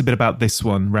 Tell us a bit about this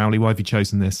one, Rowley. Why have you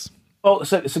chosen this? Well,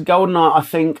 so GoldenEye, I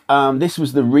think this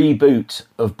was the reboot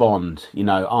of Bond, you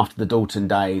know, after the Dalton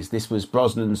days. This was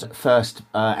Brosnan's first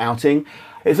outing.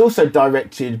 It's also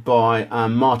directed by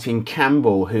Martin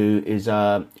Campbell, who is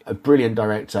a brilliant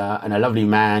director and a lovely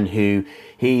man who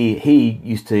he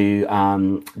used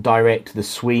to direct the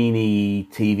Sweeney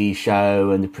TV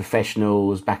show and The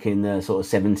Professionals back in the sort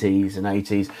of 70s and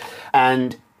 80s.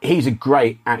 And he's a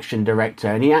great action director,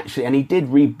 and he did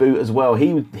reboot as well.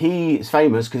 He is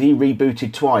famous because he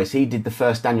rebooted twice. He did the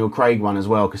first Daniel Craig one as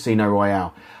well, Casino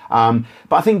Royale. But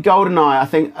I think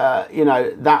GoldenEye, you know,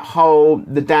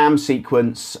 the dam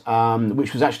sequence,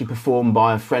 which was actually performed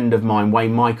by a friend of mine,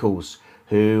 Wayne Michaels,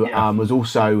 who was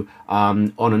also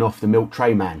on and off the Milk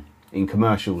Tray Man in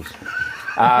commercials.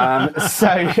 I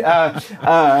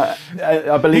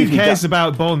believe who cares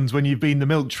about Bond when you've been the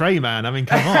milk tray man? I mean,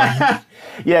 come on.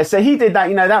 Yeah, so he did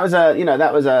that. That was a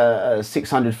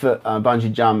 600-foot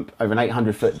bungee jump over an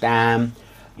 800-foot dam.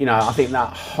 I think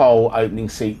that whole opening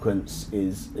sequence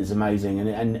is amazing.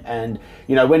 And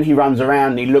when he runs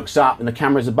around and he looks up and the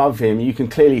camera's above him, you can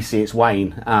clearly see it's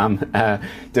Wayne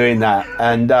doing that.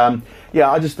 And I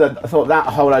thought that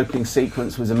whole opening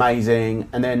sequence was amazing.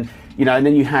 And then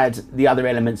you had the other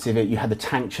elements of it. You had the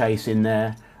tank chase in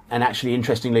there. And actually,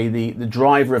 interestingly, the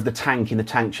driver of the tank in the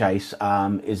tank chase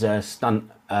is a stunt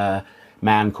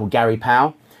man called Gary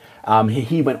Powell.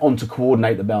 He went on to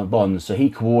coordinate the Bonds. So he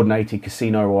coordinated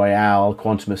Casino Royale,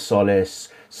 Quantum of Solace,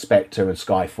 Spectre and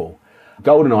Skyfall.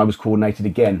 GoldenEye was coordinated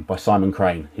again by Simon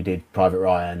Crane, who did Private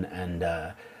Ryan and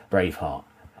Braveheart.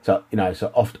 So,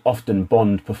 often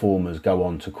Bond performers go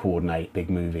on to coordinate big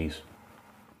movies.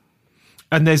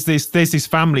 And there's this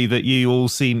family that you all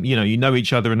seem, you know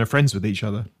each other and are friends with each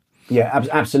other. Yeah,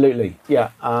 absolutely. Yeah.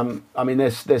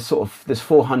 There's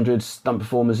 400 stunt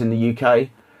performers in the UK.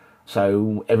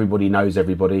 So everybody knows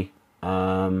everybody.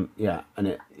 And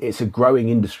it's a growing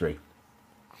industry.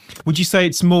 Would you say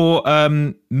it's more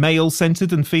male-centred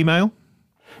than female?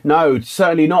 No,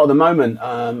 certainly not at the moment.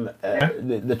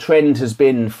 The trend has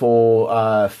been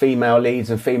for female leads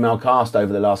and female cast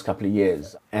over the last couple of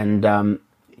years. And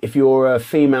if you're a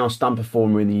female stunt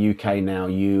performer in the UK now,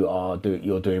 you're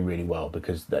doing really well,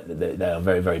 because they are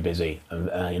very, very busy,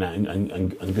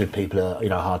 and good people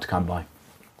are hard to come by.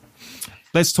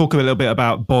 Let's talk a little bit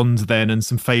about Bond then, and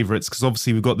some favourites, because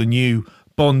obviously we've got the new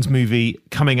Bond movie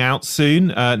coming out soon,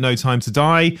 No Time to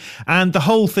Die. And the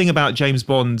whole thing about James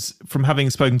Bond, from having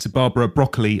spoken to Barbara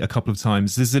Broccoli a couple of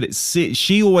times, is that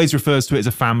she always refers to it as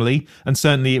a family. And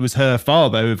certainly it was her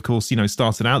father who, of course,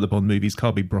 started out the Bond movies,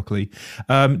 Carby Broccoli.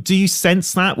 Do you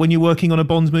sense that when you're working on a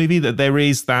Bond movie, that there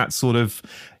is that sort of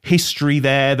history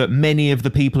there, that many of the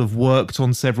people have worked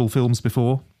on several films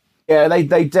before? Yeah,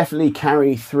 they definitely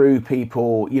carry through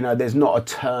people. There's not a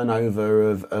turnover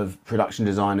of production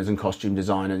designers and costume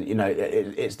designers.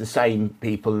 It's the same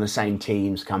people and the same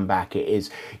teams come back. It is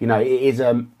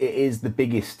the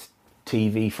biggest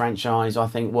TV franchise, I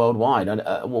think, worldwide.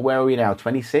 Where are we now?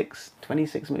 26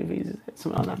 movies, is it?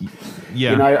 Something like that.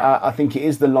 Yeah. I think it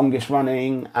is the longest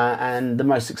running and the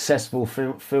most successful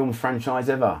film franchise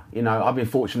ever. I've been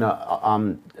fortunate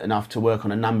enough to work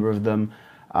on a number of them.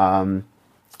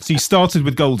 So you started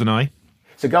with GoldenEye.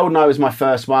 So GoldenEye was my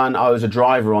first one. I was a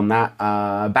driver on that,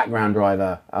 background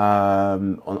driver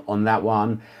on that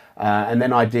one. And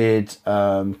then I did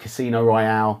Casino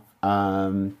Royale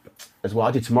as well.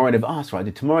 I did Tomorrow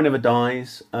Never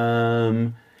Dies.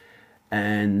 And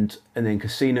then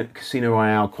Casino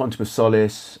Royale, Quantum of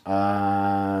Solace,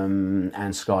 and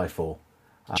Skyfall.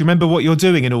 Do you remember what you're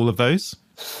doing in all of those?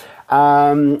 So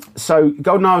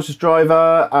GoldenEye I was just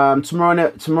driver.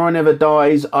 Tomorrow Never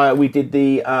Dies. We did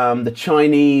the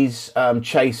Chinese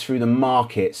chase through the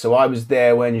market. So I was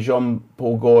there when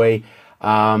Jean-Paul Goy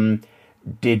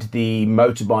did the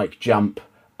motorbike jump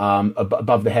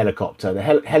above the helicopter. The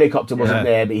helicopter wasn't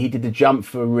there, but he did the jump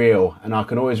for real. And I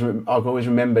can always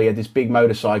remember he had this big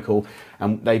motorcycle,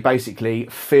 and they basically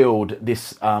filled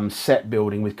this set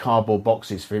building with cardboard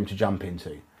boxes for him to jump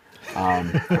into.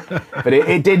 But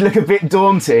it did look a bit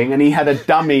daunting, and he had a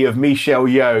dummy of Michelle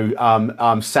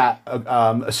Yeoh sat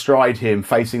astride him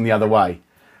facing the other way.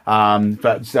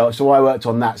 But so I worked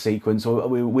on that sequence.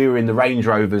 We were in the Range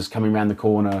Rovers coming around the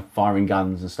corner firing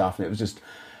guns and stuff, and it was just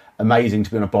amazing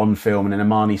to be on a Bond film and in a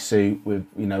Marnie suit with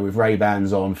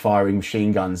Ray-Bans on, firing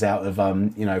machine guns out of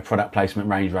product placement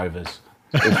Range Rovers.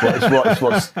 It's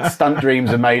what stunt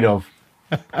dreams are made of.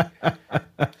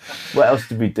 What else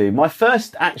did we do? My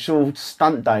first actual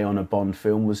stunt day on a Bond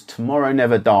film was Tomorrow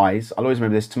Never Dies. I'll always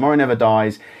remember this. Tomorrow Never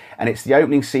Dies, and it's the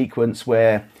opening sequence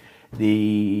where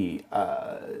the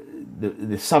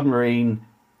submarine,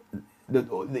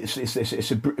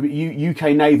 it's a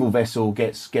UK naval vessel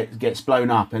gets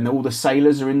blown up, and all the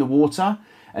sailors are in the water,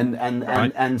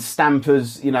 and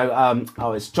Stamper's,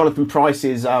 it's Jonathan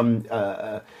Pryce's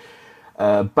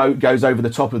boat goes over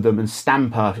the top of them, and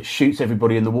Stamper shoots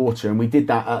everybody in the water. And we did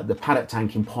that at the paddock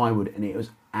tank in Pinewood, and it was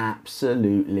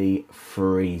absolutely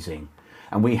freezing.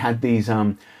 And we had these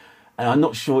and I'm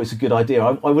not sure it's a good idea.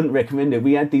 I wouldn't recommend it.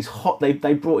 We had these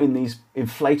they brought in these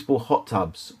inflatable hot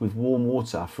tubs with warm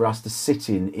water for us to sit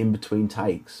in between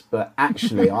takes. But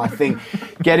actually, I think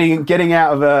getting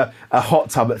out of a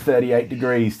hot tub at 38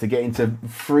 degrees to get into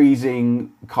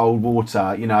freezing cold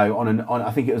water, you know, on I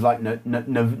think it was like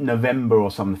November or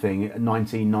something,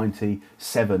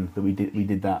 1997 that we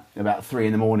did that about 3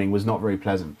 a.m. was not very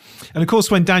pleasant. And of course,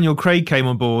 when Daniel Craig came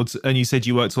on board, and you said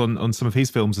you worked on some of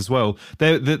his films as well,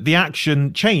 the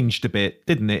action changed a bit,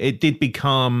 didn't it? It did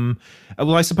become,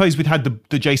 well, I suppose we'd had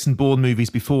the Jason Bourne movies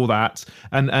before that,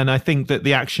 and I think that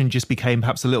the action just became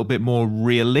perhaps a little bit more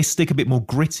realistic, a bit more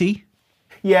gritty.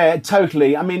 Yeah,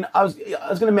 totally. I mean, I was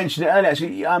going to mention it earlier,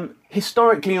 actually.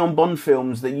 Historically on Bond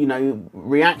films, that, you know,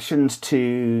 reactions to,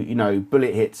 you know,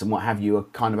 bullet hits and what have you are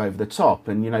kind of over the top.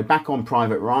 And, you know, back on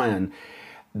Private Ryan,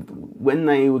 when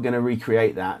they were going to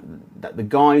recreate that the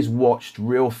guys watched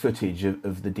real footage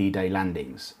of the D-Day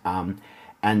landings,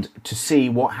 and to see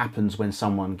what happens when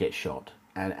someone gets shot.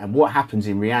 And what happens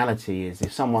in reality is,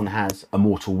 if someone has a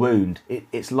mortal wound,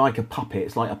 it's like a puppet.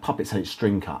 It's like a puppet's had its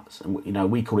string cuts. And, you know,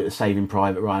 we call it the Saving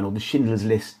Private Ryan, or the Schindler's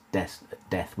List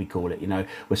death, we call it, you know,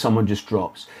 where someone just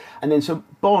drops. And then so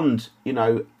Bond, you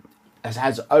know,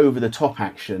 has over-the-top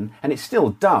action, and it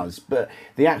still does, but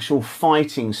the actual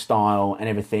fighting style and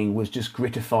everything was just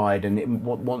grittified, and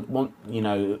you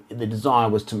know, the desire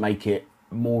was to make it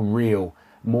more real,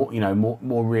 more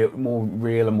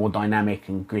real and more dynamic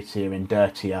and grittier and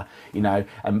dirtier, you know,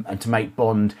 and to make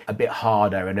Bond a bit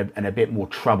harder and a bit more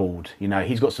troubled. You know,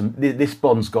 he's got this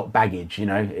Bond's got baggage, you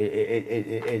know,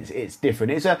 it's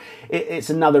different. It's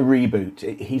another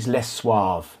reboot. He's less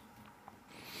suave.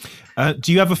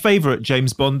 Do you have a favourite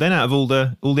James Bond then, out of all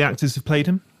the actors who've played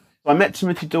him? I met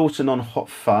Timothy Dalton on Hot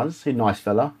Fuzz. He's a nice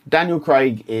fella. Daniel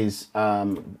Craig is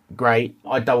great.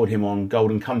 I doubled him on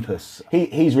Golden Compass.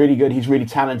 He's really good. He's really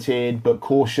talented, but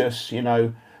cautious, you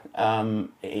know.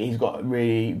 He's got a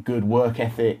really good work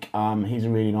ethic. He's a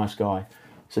really nice guy.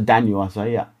 So Daniel, I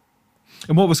say, yeah.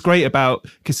 And what was great about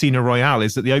Casino Royale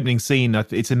is that the opening scene,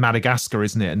 it's in Madagascar,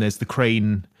 isn't it? And there's the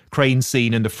crane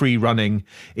scene and the free running.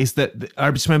 Is that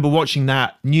I just remember watching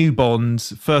that new Bond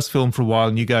first film for a while,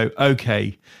 and you go,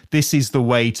 okay, this is the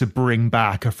way to bring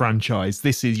back a franchise.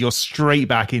 You're straight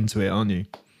back into it, aren't you?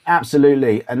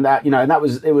 Absolutely. And that, you know,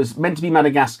 it was meant to be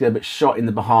Madagascar, but shot in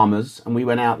the Bahamas, and we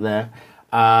went out there.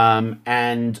 I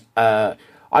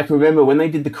can remember when they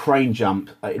did the crane jump,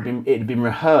 it had been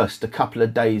rehearsed a couple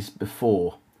of days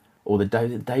before, or the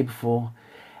day before,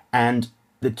 and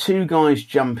the two guys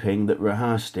jumping that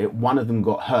rehearsed it, one of them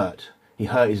got hurt. He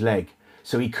hurt his leg,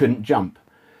 so he couldn't jump.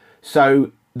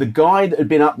 So the guy that had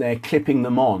been up there clipping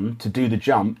them on to do the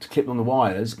jump, to clip on the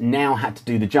wires, now had to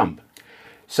do the jump.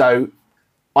 So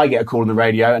I get a call on the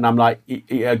radio, and I'm like,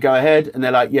 yeah, go ahead. And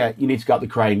they're like, yeah, you need to go up the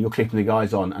crane. You're clipping the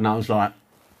guys on. And I was like,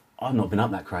 I've not been up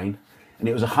that crane. And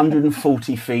it was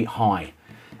 140 feet high.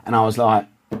 And I was like,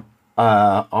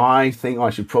 I think I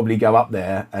should probably go up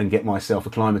there and get myself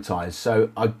acclimatised.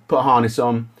 So I put a harness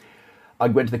on. I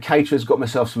went to the caterers, got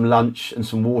myself some lunch and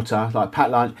some water, like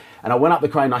packed lunch, and I went up the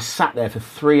crane. I sat there for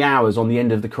 3 hours on the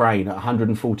end of the crane at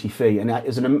 140 feet, and it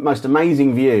was the most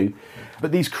amazing view.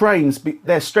 But these cranes,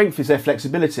 their strength is their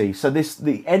flexibility. So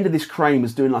the end of this crane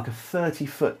was doing like a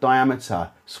 30-foot diameter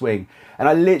swing, and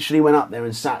I literally went up there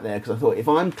and sat there because I thought, if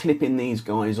I'm clipping these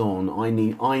guys on, I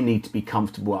need to be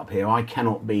comfortable up here. I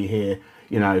cannot be here,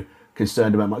 you know,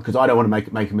 concerned about because I don't want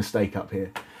to make a mistake up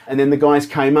here. And then the guys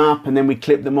came up, and then we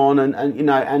clipped them on, and you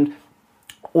know, and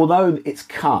although it's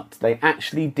cut, they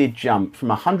actually did jump from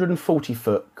a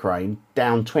 140-foot crane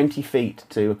down 20 feet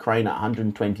to a crane at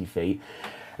 120 feet.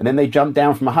 And then they jumped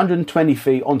down from 120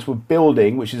 feet onto a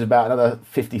building, which is about another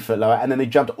 50 foot lower. And then they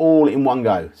jumped all in one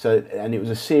go. So, and it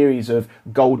was a series of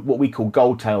what we call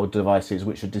gold-tail devices,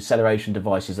 which are deceleration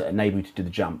devices that enable you to do the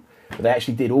jump. But they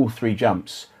actually did all 3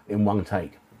 jumps in one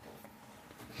take.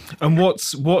 And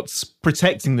what's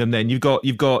protecting them then? You've got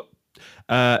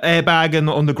airbag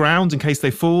on the ground in case they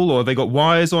fall, or have they got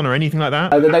wires on or anything like that?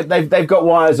 They've got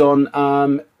wires on.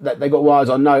 They've got wires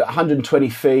on. No, 120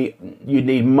 feet. You'd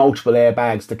need multiple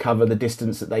airbags to cover the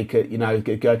distance that they could, you know,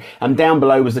 go. And down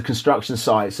below was the construction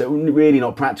site, so really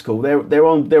not practical. They're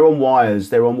on wires.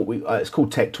 They're on what it's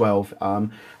called Tech 12.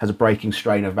 Has a braking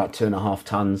strain of about 2.5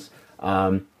 tons.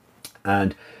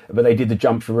 But they did the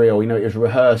jump for real. You know, it was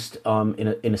rehearsed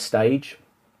in a stage.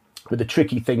 But the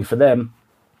tricky thing for them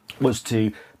was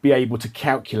to be able to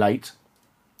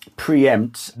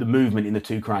preempt the movement in the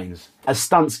 2 cranes. As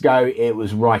stunts go, it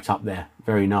was right up there.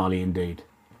 Very gnarly indeed.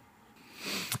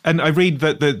 And I read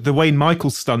that the Wayne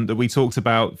Michaels stunt that we talked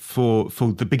about for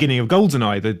the beginning of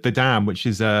GoldenEye, the dam, which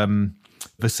is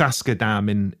Vesaska Dam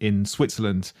in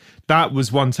Switzerland. That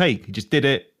was one take. He just did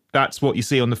it. That's what you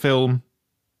see on the film.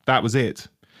 That was it.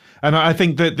 And I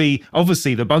think that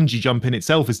obviously the bungee jump in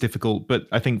itself is difficult, but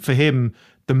I think for him,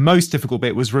 the most difficult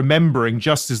bit was remembering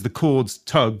just as the cord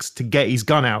tugs to get his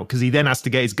gun out, because he then has to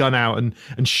get his gun out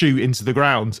and shoot into the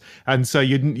ground. And so,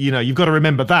 you've got to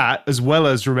remember that as well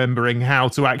as remembering how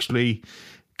to actually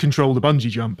control the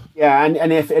bungee jump. Yeah,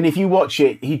 and if you watch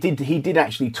it, he did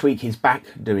actually tweak his back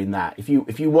doing that. If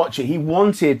you watch it, he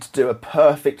wanted to do a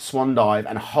perfect swan dive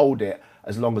and hold it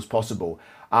as long as possible.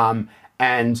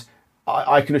 And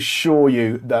I can assure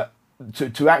you that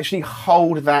to actually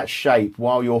hold that shape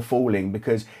while you're falling,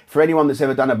 because for anyone that's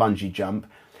ever done a bungee jump,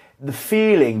 the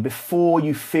feeling before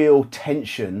you feel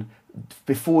tension,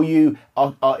 before you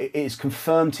it is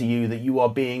confirmed to you that you are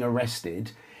being arrested,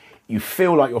 you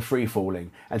feel like you're free falling.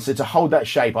 And so to hold that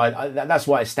shape, that's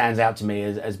why it stands out to me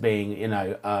as being,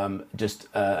 just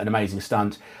an amazing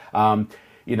stunt. But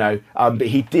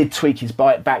he did tweak his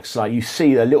back slightly. You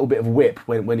see a little bit of whip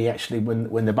when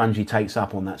the bungee takes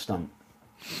up on that stunt.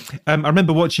 I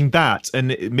remember watching that in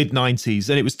mid-90s,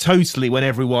 and it was totally when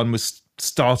everyone was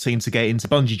starting to get into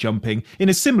bungee jumping in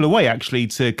a similar way, actually,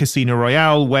 to Casino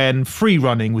Royale, when free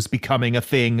running was becoming a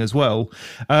thing as well.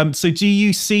 So do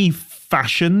you see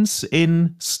fashions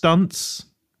in stunts?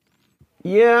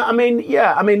 Yeah, I mean,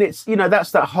 it's,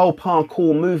 that's that whole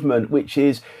parkour movement, which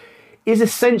is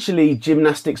essentially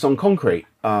gymnastics on concrete,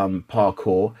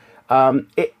 parkour.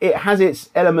 It has its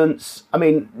elements. I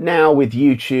mean, now with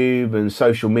YouTube and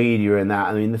social media and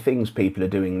that, the things people are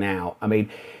doing now.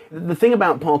 The thing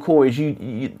about parkour is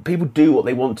people do what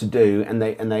they want to do, and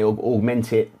they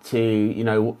augment it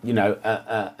to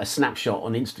a snapshot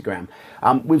on Instagram.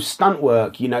 With stunt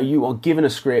work, you are given a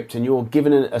script and you're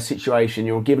given a situation,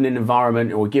 you're given an environment,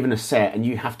 you're given a set, and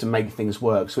you have to make things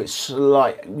work. So it's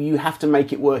you have to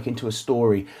make it work into a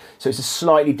story. So it's a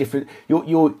slightly different.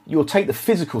 You'll take the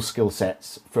physical skill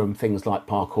sets from things like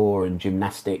parkour and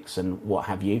gymnastics and what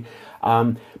have you,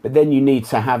 but then you need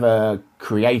to have a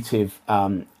creative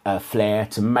flair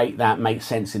to make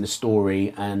sense in the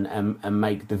story and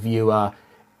make the viewer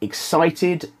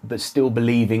excited but still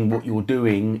believing what you're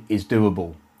doing is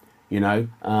doable,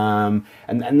 and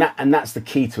that's the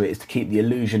key to it, is to keep the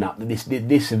illusion up that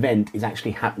this event is actually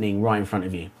happening right in front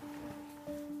of you.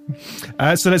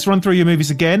 So let's run through your movies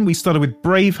again. We started with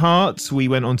Braveheart. We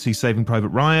went on to Saving Private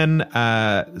Ryan,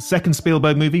 second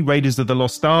Spielberg movie, Raiders of the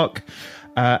Lost Ark,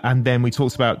 and then we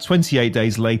talked about 28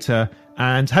 Days Later,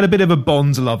 and had a bit of a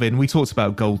Bond love-in. We talked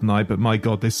about GoldenEye, but my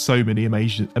God, there's so many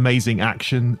amazing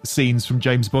action scenes from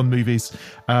James Bond movies,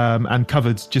 and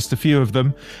covered just a few of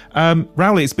them.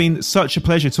 Rowley, it's been such a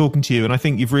pleasure talking to you, and I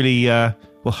think you've really,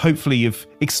 hopefully you've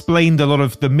explained a lot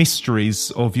of the mysteries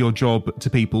of your job to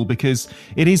people, because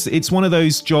it's one of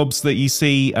those jobs that you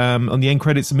see on the end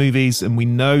credits of movies, and we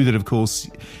know that, of course,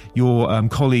 your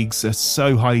colleagues are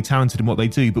so highly talented in what they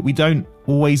do, but we don't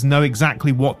always know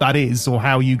exactly what that is or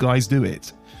how you guys do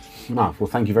it. No, well,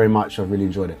 thank you very much. I've really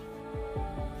enjoyed it.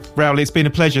 Rowley, it's been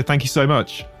a pleasure. Thank you so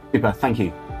much. Super, thank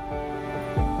you.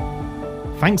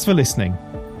 Thanks for listening.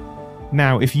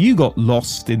 Now, if you got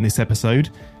lost in this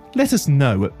episode, let us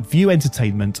know at View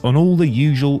Entertainment on all the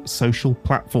usual social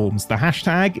platforms. The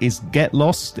hashtag is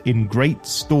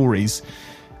GetLostInGreatStories.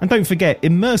 And don't forget,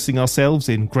 immersing ourselves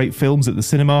in great films at the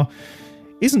cinema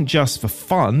isn't just for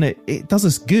fun, it does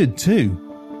us good too.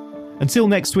 Until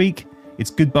next week, it's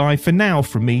goodbye for now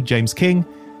from me, James King,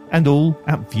 and all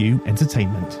at View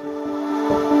Entertainment.